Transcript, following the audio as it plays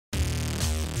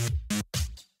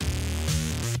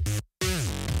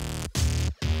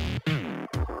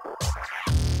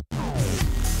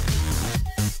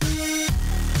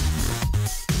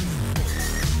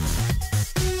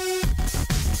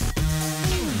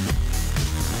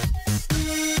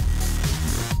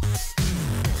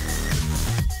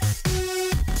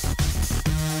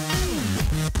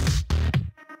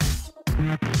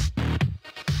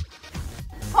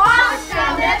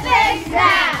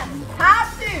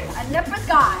Nipper's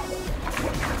Guide.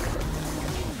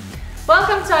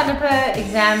 Welcome to our Nipper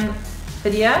exam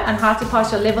video on how to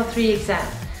pass your level 3 exam.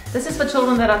 This is for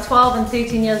children that are 12 and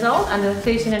 13 years old, under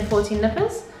 13 and 14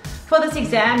 nippers. For this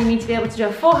exam, you need to be able to do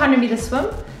a 400 meter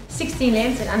swim, 16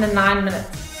 lengths in under 9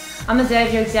 minutes. On the day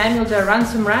of your exam, you'll do a run,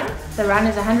 swim, run. The run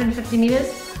is 150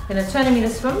 meters, then a 200 meter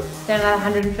swim, then another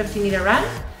 150 meter run.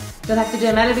 You'll have to do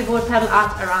a Malibu board paddle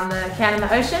out around the can in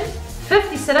the ocean,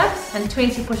 50 sit-ups and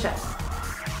 20 push-ups.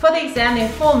 For the exam, there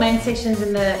are 4 main sections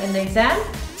in the exam.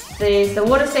 There's the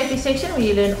water safety section where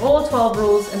you learn all 12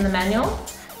 rules in the manual.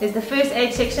 There's the first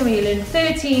aid section where you learn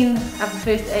 13 of the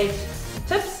first aid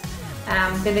tips.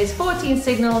 Then there's 14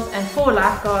 signals and 4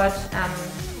 lifeguard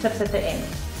tips at the end.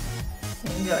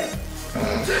 Enjoy.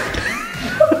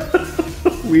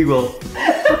 We will.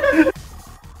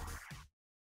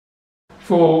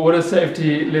 For water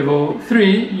safety level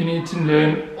 3, you need to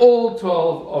learn all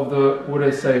 12 of the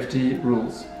water safety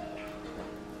rules.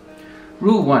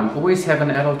 Rule 1, always have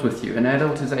an adult with you. An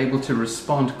adult is able to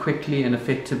respond quickly and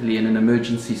effectively in an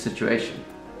emergency situation.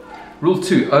 Rule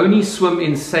 2, only swim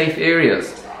in safe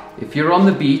areas. If you're on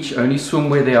the beach, only swim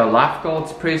where there are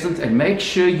lifeguards present, and make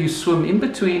sure you swim in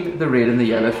between the red and the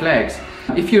yellow flags.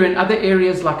 If you're in other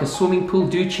areas like a swimming pool,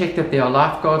 do check that there are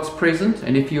lifeguards present,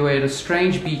 and if you're at a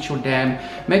strange beach or dam,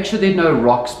 make sure there are no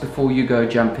rocks before you go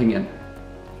jumping in.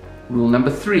 Rule number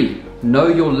 3, know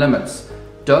your limits.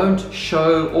 Don't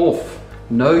show off.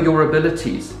 Know your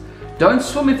abilities. Don't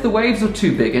swim if the waves are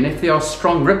too big, and if there are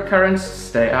strong rip currents,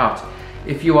 stay out.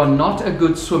 If you are not a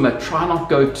good swimmer, try not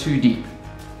go too deep.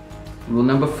 Rule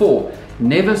number 4,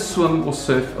 never swim or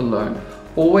surf alone.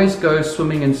 Always go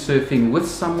swimming and surfing with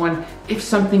someone. If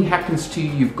something happens to you,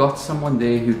 you've got someone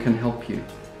there who can help you.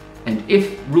 And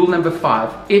rule number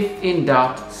 5, if in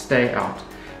doubt, stay out.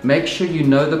 Make sure you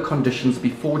know the conditions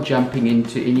before jumping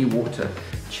into any water.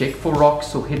 Check for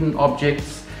rocks or hidden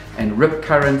objects and rip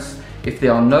currents. If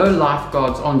there are no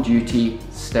lifeguards on duty,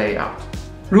 stay out.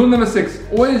 Rule number 6,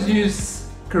 always use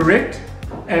correct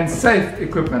and safe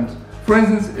equipment. For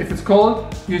instance, if it's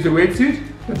cold, use a wetsuit,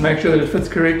 but make sure that it fits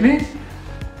correctly.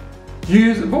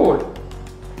 Use a board,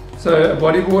 so a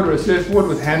bodyboard or a surfboard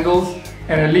with handles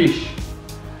and a leash.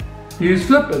 Use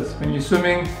flippers when you're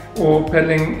swimming or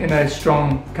paddling in a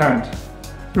strong current.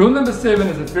 Rule number 7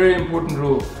 is a very important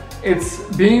rule. It's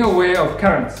being aware of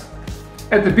currents.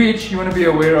 At the beach, you want to be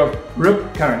aware of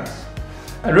rip currents.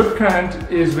 A rip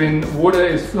current is when water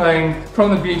is flowing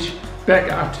from the beach back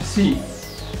out to sea.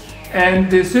 And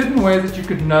there's certain ways that you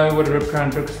could know what a rip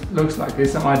current looks like.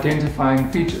 There's some identifying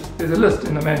features. There's a list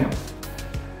in the manual.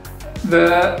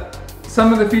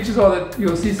 Some of the features are that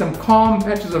you'll see some calm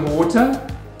patches of water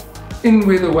in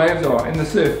where the waves are, in the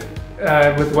surf,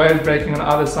 with waves breaking on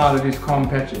either side of these calm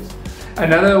patches.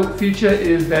 Another feature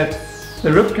is that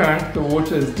the rip current, the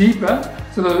water is deeper,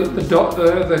 so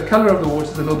the color of the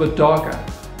water is a little bit darker.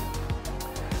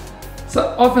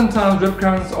 So oftentimes rip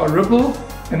currents are rippled,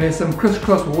 and there's some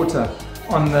crisscross water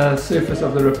on the surface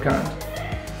of the rip current.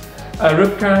 A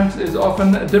rip current is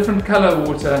often a different color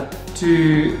water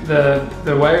to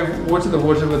the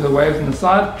water with the waves on the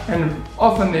side, and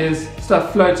often there's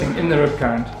stuff floating in the rip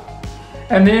current.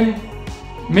 And then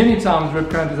many times rip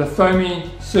current is a foamy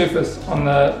surface on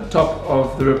the top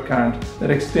of the rip current that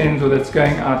extends or that's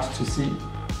going out to sea.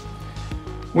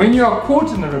 When you are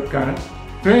caught in the rip current,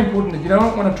 very important that you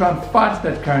don't want to try and fight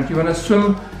that current. You want to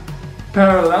swim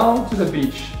parallel to the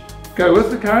beach. Go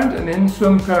with the current and then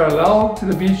swim parallel to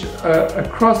the beach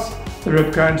across the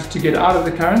rip current to get out of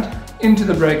the current into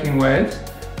the breaking waves,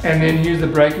 and then use the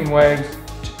breaking waves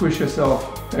to push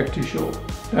yourself back to shore.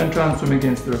 Don't try and swim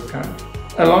against the rip current.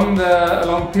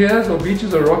 Along piers or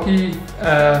beaches or rocky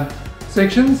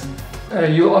sections,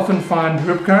 you'll often find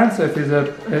rip currents. So if there's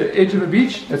an edge of a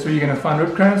beach, that's where you're going to find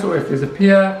rip currents, or if there's a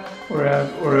pier or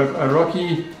a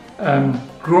rocky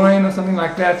groin or something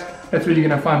like that, that's where you're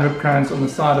going to find rip currents on the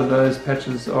side of those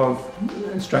patches of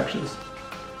structures.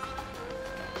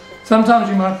 Sometimes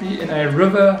you might be in a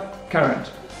river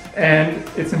current, and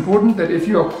it's important that if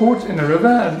you are caught in a river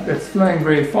and that's flowing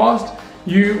very fast,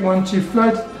 you want to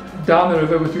float down the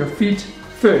river with your feet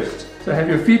first. So have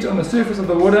your feet on the surface of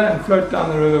the water and float down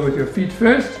the river with your feet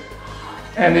first.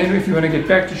 And then if you want to get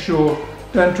back to shore,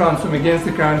 don't try and swim against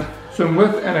the current, swim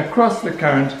with and across the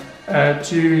current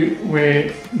to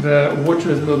where the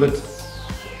water is a little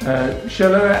bit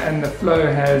shallower and the flow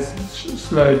has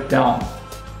slowed down.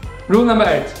 Rule number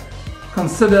 8,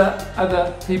 consider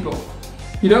other people.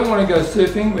 You don't want to go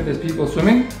surfing where there's people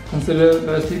swimming. Consider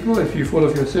those people. If you fall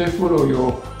off your surfboard or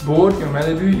your board, your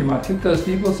Malibu, you might hit those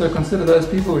people, so consider those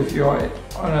people if you are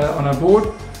on a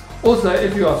board. Also,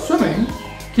 if you are swimming,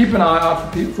 keep an eye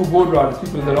out for board riders,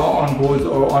 people that are on boards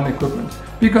or on equipment.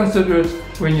 Be considerate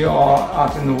when you are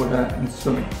out in the water and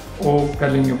swimming or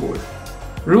paddling your board.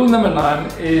 Rule number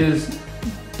 9 is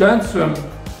don't swim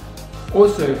or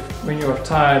surf when you're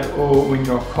tired or when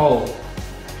you're cold.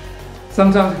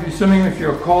 Sometimes if you're swimming, if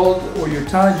you're cold or you're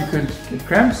tired, you could get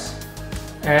cramps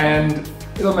and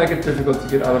it'll make it difficult to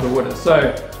get out of the water.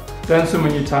 So don't swim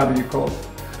when you're tired or you're cold.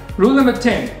 Rule number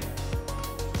 10,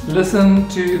 listen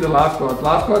to the lifeguards.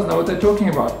 Lifeguards know what they're talking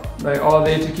about. They are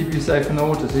there to keep you safe in the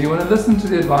water. So you want to listen to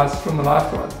the advice from the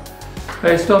lifeguards.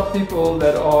 They stop people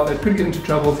that could get into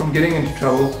trouble from getting into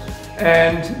trouble,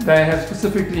 and they have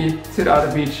specifically set out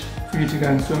a beach for you to go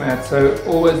and swim at. So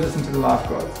always listen to the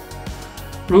lifeguards.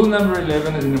 Rule number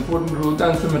 11 is an important rule.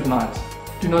 Don't swim at night.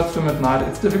 Do not swim at night.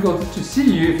 It's difficult to see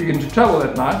you if you get into trouble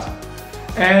at night,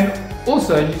 and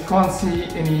also you can't see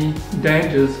any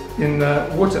dangers in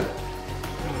the water.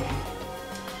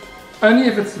 Only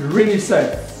if it's really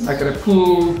safe, like at a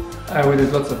pool where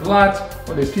there's lots of light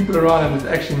or there's people around and it's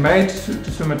actually made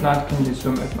to swim at night, can you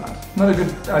swim at night. Not a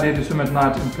good idea to swim at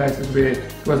night in places where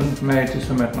it wasn't made to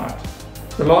swim at night.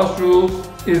 The last rule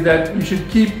is that you should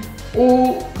keep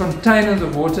all containers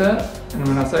of water, and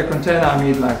when I say container I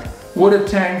mean like water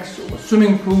tanks or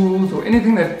swimming pools or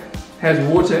anything that has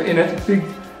water in it, big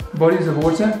bodies of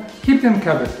water, keep them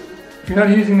covered. If you're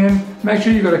not using them, make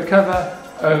sure you've got a cover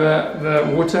over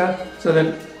the water so that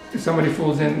if somebody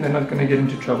falls in, they're not going to get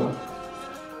into trouble.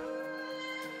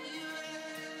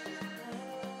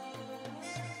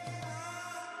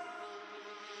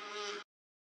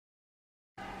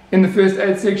 In the first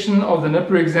aid section of the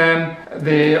NIPPER exam,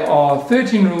 there are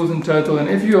 13 rules in total, and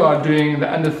if you are doing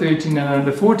the under 13 and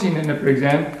under 14 NIPPER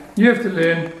exam, you have to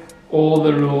learn all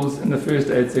the rules in the first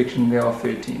aid section. There are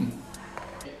 13.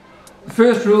 The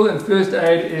first rule in first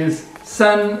aid is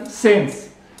sun sense.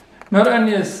 Not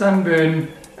only is sunburn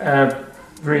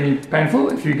very painful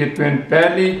if you get burnt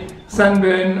badly,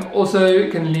 sunburn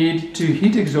also can lead to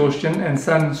heat exhaustion and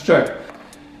sunstroke.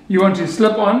 You want to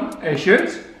slip on a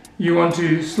shirt, you want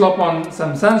to slop on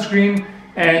some sunscreen,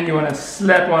 and you want to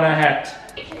slap on a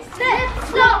hat. Slip,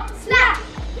 slop, slap.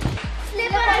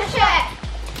 Slip on a shirt.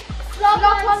 Slop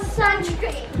on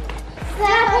sunscreen.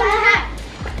 Slap on a hat.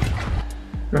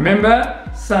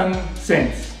 Remember, sun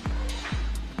sense.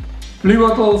 Blue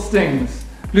bottle stings.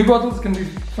 Blue bottles can be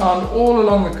found all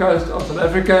along the coast of South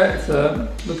Africa. It's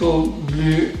a little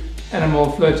blue animal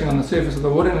floating on the surface of the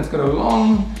water, and it's got a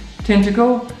long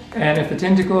tentacle, and if the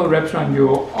tentacle wraps around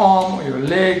your arm or your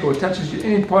leg or touches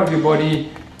any part of your body,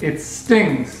 it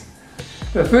stings.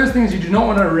 The first thing is you do not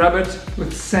want to rub it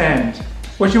with sand.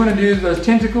 What you want to do is those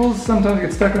tentacles sometimes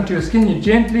get stuck onto your skin. You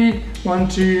gently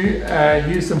want to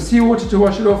use some seawater to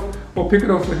wash it off, or pick it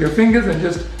off with your fingers and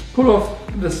just pull off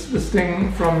the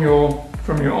sting from your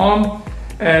arm,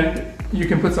 and you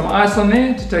can put some ice on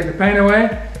there to take the pain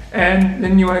away. And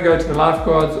then you want to go to the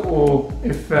lifeguards, or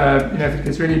if if it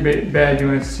gets really bad, you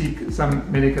want to seek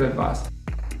some medical advice.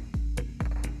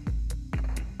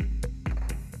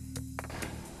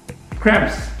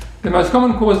 Cramps. The most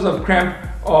common causes of cramp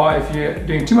are if you're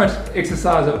doing too much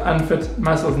exercise of unfit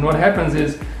muscles, and what happens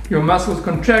is your muscles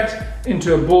contract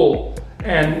into a ball,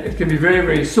 and it can be very,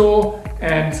 very sore,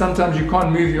 and sometimes you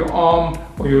can't move your arm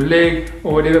or your leg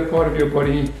or whatever part of your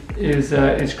body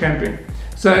is cramping.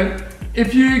 So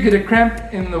if you get a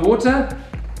cramp in the water,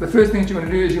 the first thing that you want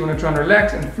to do is you want to try and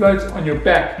relax and float on your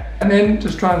back, and then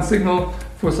just try and signal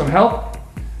for some help.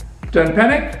 Don't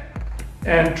panic,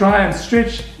 and try and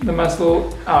stretch the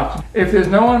muscle out. If there's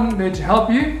no one there to help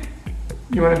you,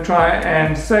 you want to try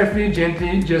and safely,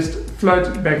 gently just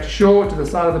float back to shore to the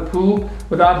side of the pool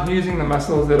without using the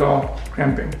muscles that are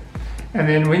cramping. And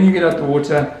then when you get out the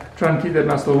water, try and keep that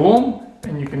muscle warm,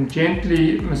 and you can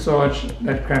gently massage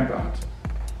that cramp out.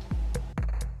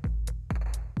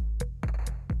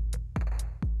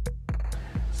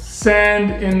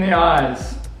 Sand in the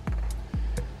eyes.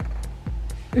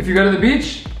 If you go to the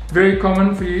beach, very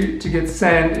common for you to get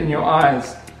sand in your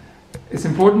eyes. It's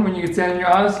important when you get sand in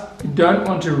your eyes, you don't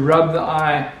want to rub the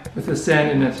eye with the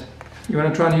sand in it. You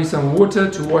want to try and use some water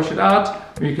to wash it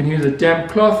out, or you can use a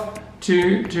damp cloth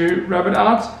to rub it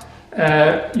out.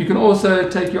 You can also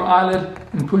take your eyelid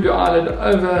and pull your eyelid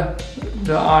over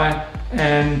the eye,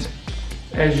 and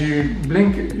as you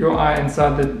blink your eye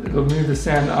inside, it'll move the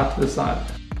sand out to the side.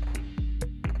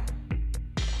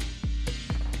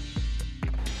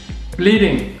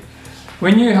 Bleeding.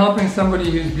 When you're helping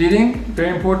somebody who's bleeding,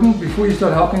 very important, before you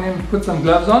start helping them, put some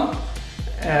gloves on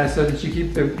so that you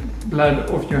keep the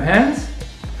blood off your hands.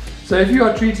 So if you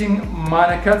are treating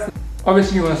minor cuts,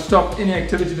 obviously you want to stop any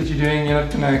activity that you're doing. You're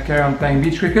not going to carry on playing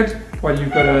beach cricket while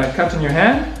you've got a cut on your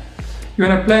hand. You You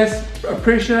want to place a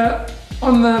pressure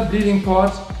on the bleeding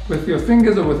part with your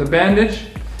fingers or with a bandage.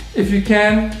 If you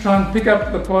can, try and pick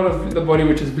up the part of the body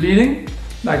which is bleeding,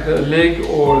 like the leg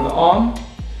or the arm.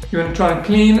 You want to try and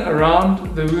clean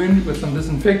around the wound with some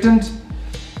disinfectant.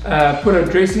 Put a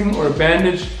dressing or a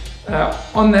bandage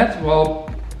on that while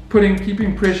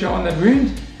keeping pressure on that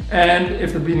wound. And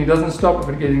if the bleeding doesn't stop, if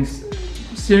it's getting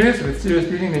serious, if it's serious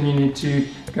bleeding, then you need to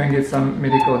go and get some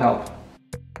medical help.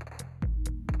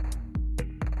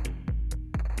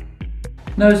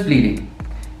 Nose bleeding.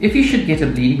 If you should get a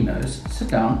bleeding nose, sit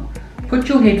down, put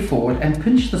your head forward and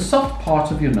pinch the soft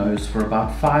part of your nose for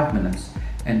about 5 minutes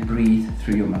and breathe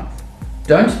through your mouth.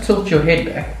 Don't tilt your head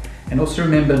back, and also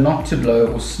remember not to blow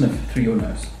or sniff through your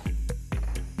nose.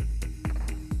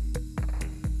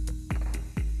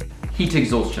 Heat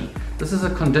exhaustion. This is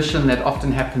a condition that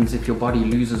often happens if your body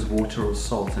loses water or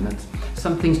salt, and it's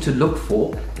some things to look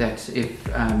for that if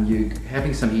you're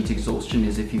having some heat exhaustion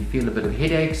is if you feel a bit of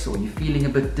headaches or you're feeling a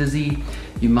bit dizzy,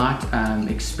 you might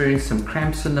experience some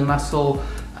cramps in the muscle,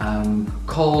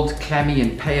 cold, clammy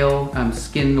and pale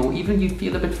skin, or even you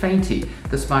feel a bit fainty.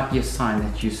 This might be a sign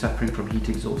that you're suffering from heat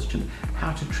exhaustion.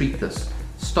 How to treat this?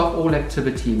 Stop all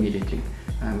activity immediately.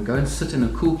 Go and sit in a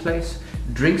cool place,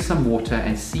 drink some water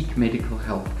and seek medical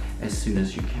help as soon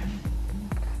as you can.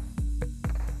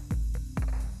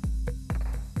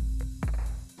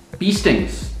 Bee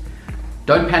stings.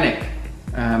 Don't panic.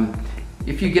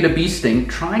 If you get a bee sting,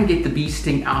 try and get the bee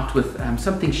sting out with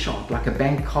something sharp like a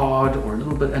bank card or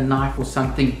a knife or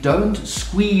something. Don't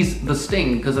squeeze the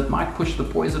sting because it might push the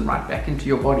poison right back into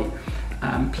your body.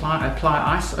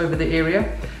 Apply ice over the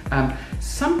area.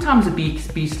 Sometimes a bee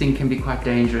sting can be quite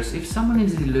dangerous. If someone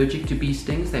is allergic to bee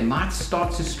stings, they might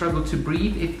start to struggle to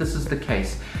breathe. If this is the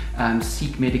case,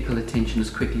 seek medical attention as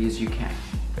quickly as you can.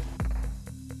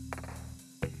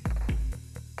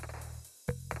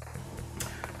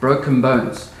 Broken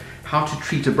bones. How to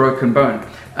treat a broken bone.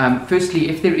 Firstly,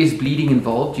 if there is bleeding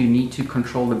involved, you need to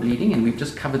control the bleeding, and we've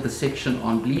just covered the section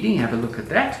on bleeding. Have a look at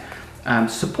that.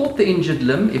 Support the injured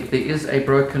limb if there is a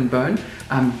broken bone.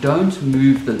 Don't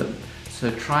move the limb.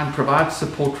 So try and provide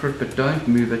support for it, but don't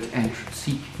move it, and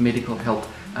seek medical help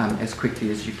as quickly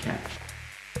as you can.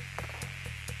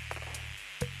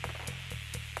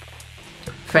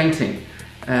 Fainting.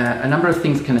 A number of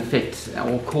things can affect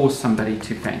or cause somebody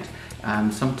to faint.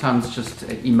 Sometimes just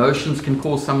emotions can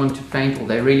cause someone to faint, or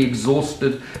they're really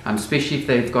exhausted, especially if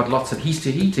they've got lots of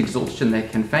heat exhaustion, they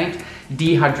can faint.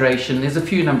 Dehydration, there's a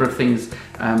few number of things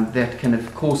that can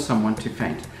cause someone to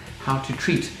faint. How to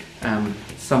treat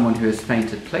someone who has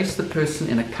fainted. Place the person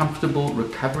in a comfortable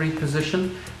recovery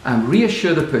position.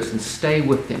 Reassure the person, stay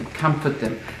with them, comfort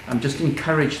them, just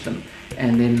encourage them,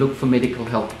 and then look for medical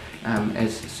help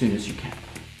as soon as you can.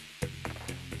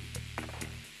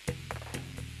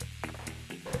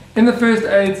 In the first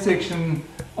aid section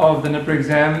of the NIPR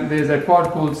exam, there's a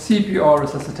part called CPR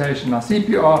resuscitation. Now,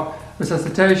 CPR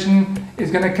resuscitation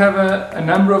is going to cover a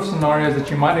number of scenarios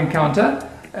that you might encounter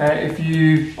if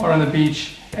you are on the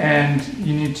beach and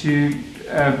you need to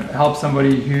help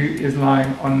somebody who is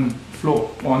lying on the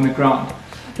floor or on the ground.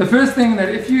 The first thing that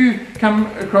if you come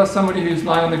across somebody who's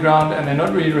lying on the ground and they're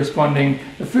not really responding,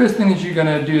 the first thing that you're going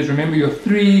to do is remember your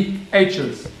 3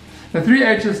 H's. The 3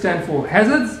 H's stand for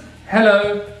hazards,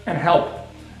 hello, and help.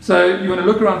 So you want to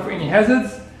look around for any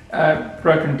hazards,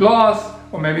 broken glass,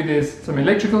 or maybe there's some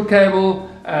electrical cable,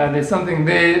 there's something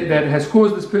there that has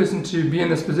caused this person to be in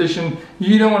this position.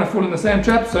 You don't want to fall in the same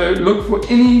trap, so look for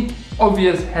any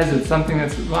obvious hazard, something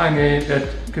that's lying there that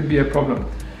could be a problem.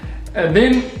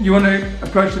 Then you want to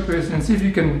approach the person and see if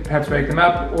you can perhaps wake them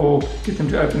up or get them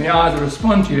to open their eyes or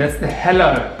respond to you. That's the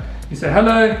hello. You say,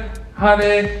 hello, hi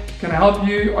there, can I help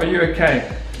you, are you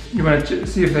okay? You want to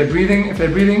see if they're breathing. If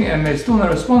they're breathing and there's still no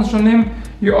response from them,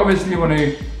 you obviously want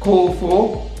to call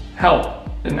for help.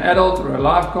 An adult or a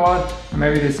lifeguard, or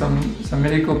maybe there's some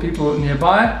medical people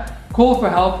nearby. Call for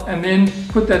help and then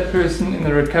put that person in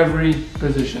the recovery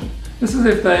position. This is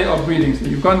if they are breathing. So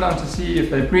you've gone down to see if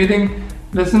they're breathing,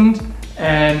 listened,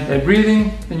 and they're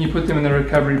breathing, then you put them in the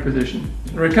recovery position.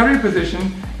 The recovery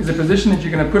position is a position that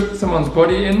you're going to put someone's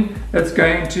body in that's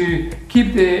going to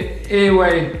keep their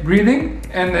airway breathing,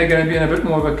 and they're going to be in a bit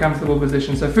more of a comfortable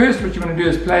position. So first what you want to do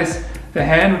is place the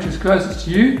hand which is closest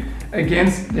to you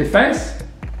against their face.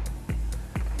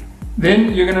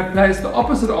 Then you're going to place the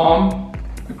opposite arm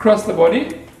across the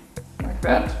body, like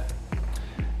that.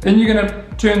 Then you're going to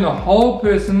turn the whole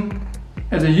person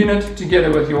as a unit together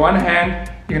with your one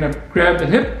hand. You're going to grab the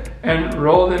hip and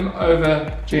roll them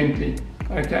over gently.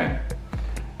 Okay.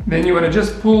 Then you want to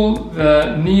just pull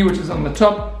the knee which is on the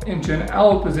top into an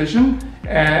L position,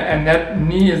 and that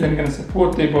knee is then going to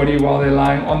support their body while they're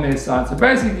lying on their side. So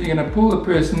basically you're going to pull the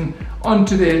person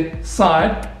onto their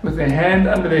side with their hand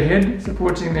under their head,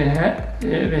 supporting their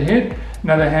head,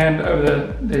 another hand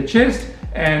over their chest,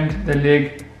 and the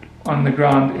leg on the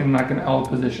ground in like an L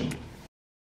position.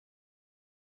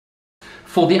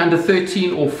 For the under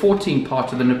 13 or 14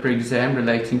 part of the NIPPER exam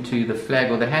relating to the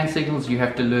flag or the hand signals, you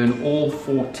have to learn all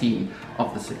 14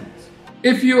 of the signals.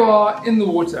 If you are in the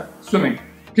water swimming,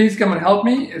 please come and help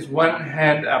me is one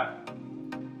hand up.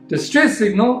 Distress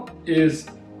signal is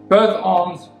both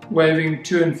arms waving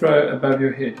to and fro above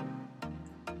your head.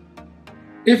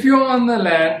 If you're on the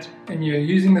land and you're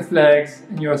using the flags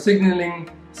and you're signaling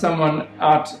someone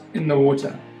out in the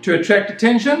water, to attract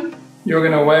attention, you're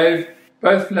going to wave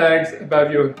both flags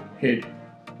above your head.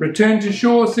 Return to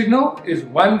shore signal is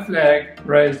one flag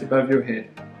raised above your head.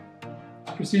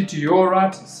 Proceed to your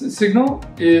right signal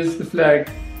is the flag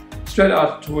straight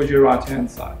out towards your right hand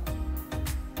side.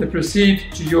 The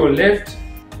proceed to your left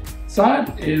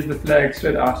side is the flag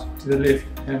straight out to the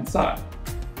left hand side.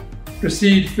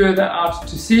 Proceed further out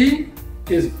to sea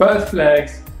is both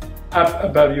flags up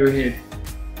above your head.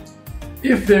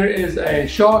 If there is a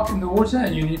shark in the water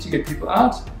and you need to get people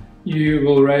out, you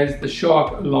will raise the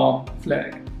shark alarm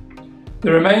flag.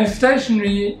 The remain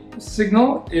stationary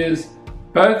signal is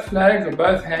both flags or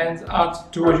both hands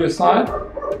out towards your side.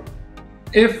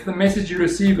 If the message you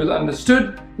received was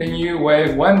understood, then you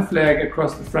wave one flag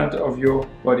across the front of your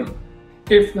body.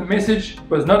 If the message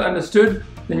was not understood,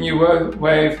 then you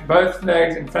wave both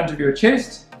flags in front of your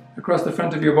chest, across the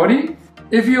front of your body.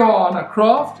 If you are on a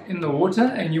craft in the water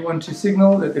and you want to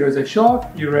signal that there is a shark,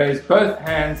 you raise both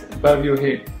hands above your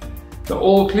head. The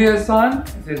all clear sign,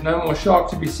 if there's no more shark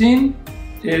to be seen,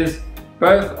 is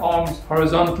both arms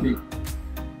horizontally.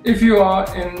 If you are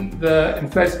in the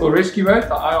inflatable rescue boat,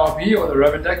 the IRB or the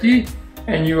rubber ducky,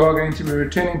 and you are going to be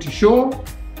returning to shore,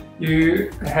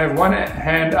 you have one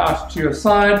hand out to your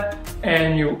side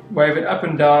and you wave it up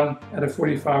and down at a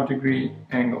 45-degree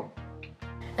angle.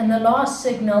 And the last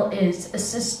signal is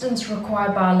assistance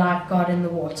required by a lifeguard in the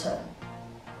water.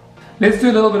 Let's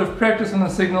do a little bit of practice on the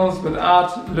signals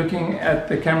without looking at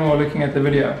the camera or looking at the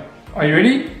video. Are you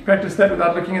ready? Practice that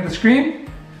without looking at the screen.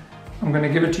 I'm going to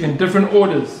give it to you in different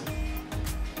orders.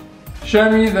 Show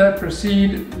me the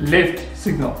proceed left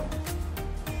signal.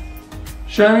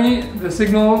 Show me the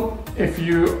signal if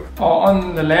you are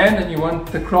on the land and you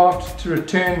want the craft to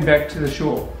return back to the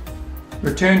shore.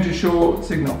 Return to shore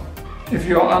signal. If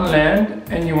you are on land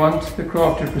and you want the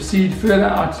craft to proceed further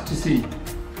out to sea.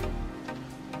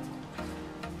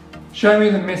 Show me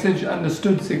the message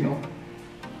understood signal.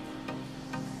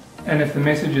 And if the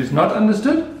message is not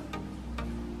understood,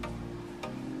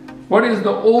 what is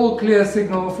the all clear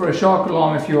signal for a shark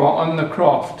alarm if you are on the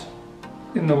craft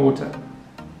in the water?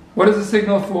 What is the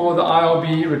signal for the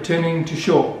IRB returning to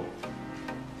shore?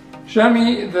 Show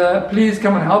me the please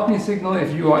come and help me signal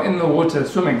if you are in the water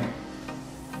swimming.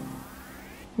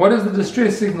 What does the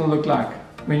distress signal look like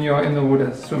when you are in the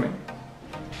water swimming?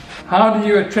 How do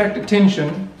you attract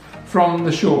attention from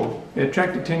the shore? The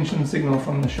attract attention signal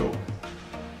from the shore.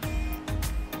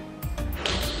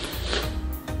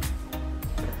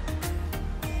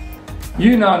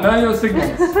 You now know your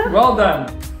signals. Well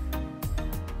done.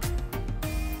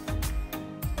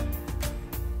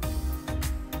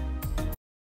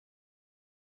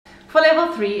 For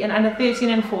level 3 and under 13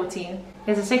 and 14,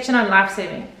 there's a section on life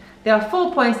saving. There are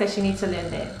 4 points that you need to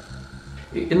learn there.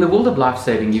 In the world of life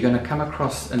saving, you're going to come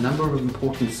across a number of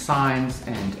important signs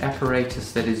and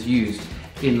apparatus that is used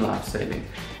in life saving.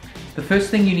 The first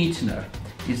thing you need to know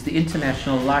is the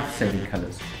international life saving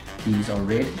colours. These are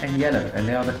red and yellow, and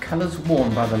they are the colours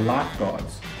worn by the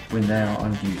lifeguards when they are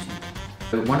on duty.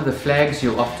 One of the flags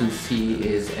you'll often see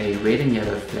is a red and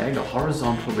yellow flag, a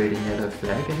horizontal red and yellow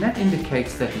flag, and that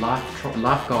indicates that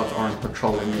lifeguards are on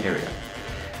patrol in the area.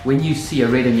 When you see a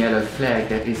red and yellow flag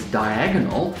that is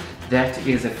diagonal, that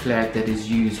is a flag that is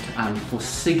used for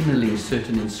signalling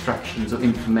certain instructions or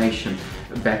information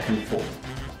back and forth.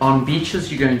 On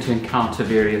beaches, you're going to encounter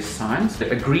various signs.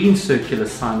 A green circular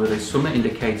sign with a swimmer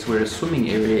indicates where a swimming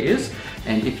area is,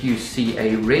 and if you see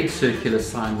a red circular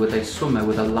sign with a swimmer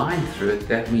with a line through it,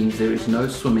 that means there is no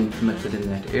swimming permitted in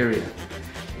that area.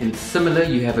 And similar,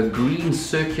 you have a green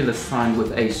circular sign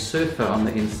with a surfer on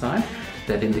the inside.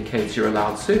 That indicates you're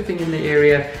allowed surfing in the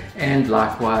area, and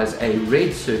likewise a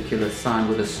red circular sign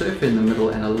with a surfer in the middle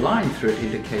and a line through it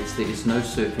indicates there is no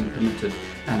surfing permitted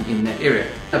in that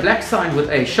area. A black sign with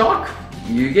a shark,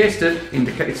 you guessed it,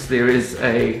 indicates that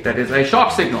is a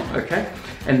shark signal, okay?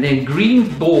 And then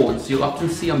green boards, you'll often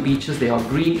see on beaches, there are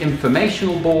green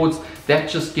informational boards. That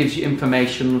just gives you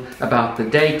information about the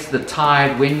date, the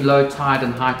tide, when low tide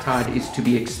and high tide is to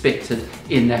be expected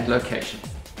in that location.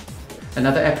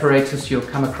 Another apparatus you'll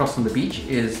come across on the beach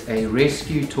is a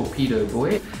rescue torpedo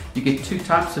buoy. You get two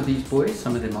types of these buoys.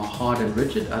 Some of them are hard and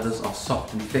rigid, others are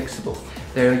soft and flexible.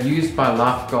 They are used by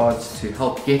lifeguards to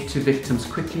help get to victims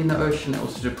quickly in the ocean,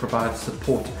 also to provide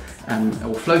support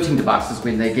or floating devices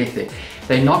when they get there.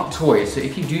 They're not toys, so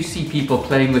if you do see people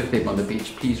playing with them on the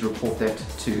beach, please report that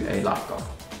to a lifeguard.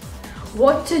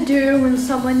 What to do when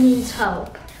someone needs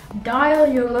help. Dial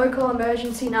your local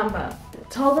emergency number.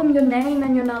 Tell them your name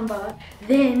and your number,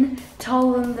 then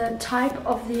tell them the type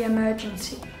of the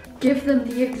emergency. Give them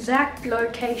the exact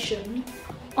location,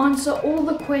 answer all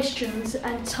the questions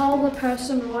and tell the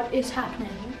person what is happening.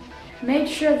 Make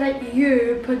sure that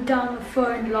you put down the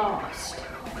phone last.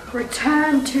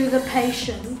 Return to the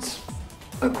patient.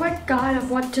 A quick guide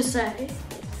of what to say,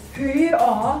 who you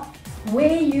are,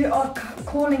 where you are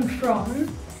calling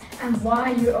from and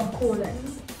why you are calling.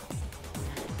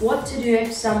 What to do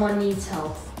if someone needs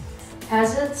help.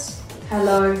 Hazards,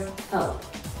 hello, help.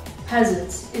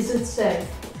 Hazards, is it safe?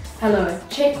 Hello,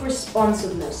 check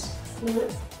responsiveness.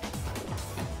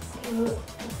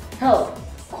 Help,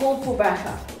 call for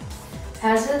backup.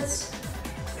 Hazards,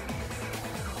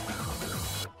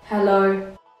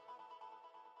 hello,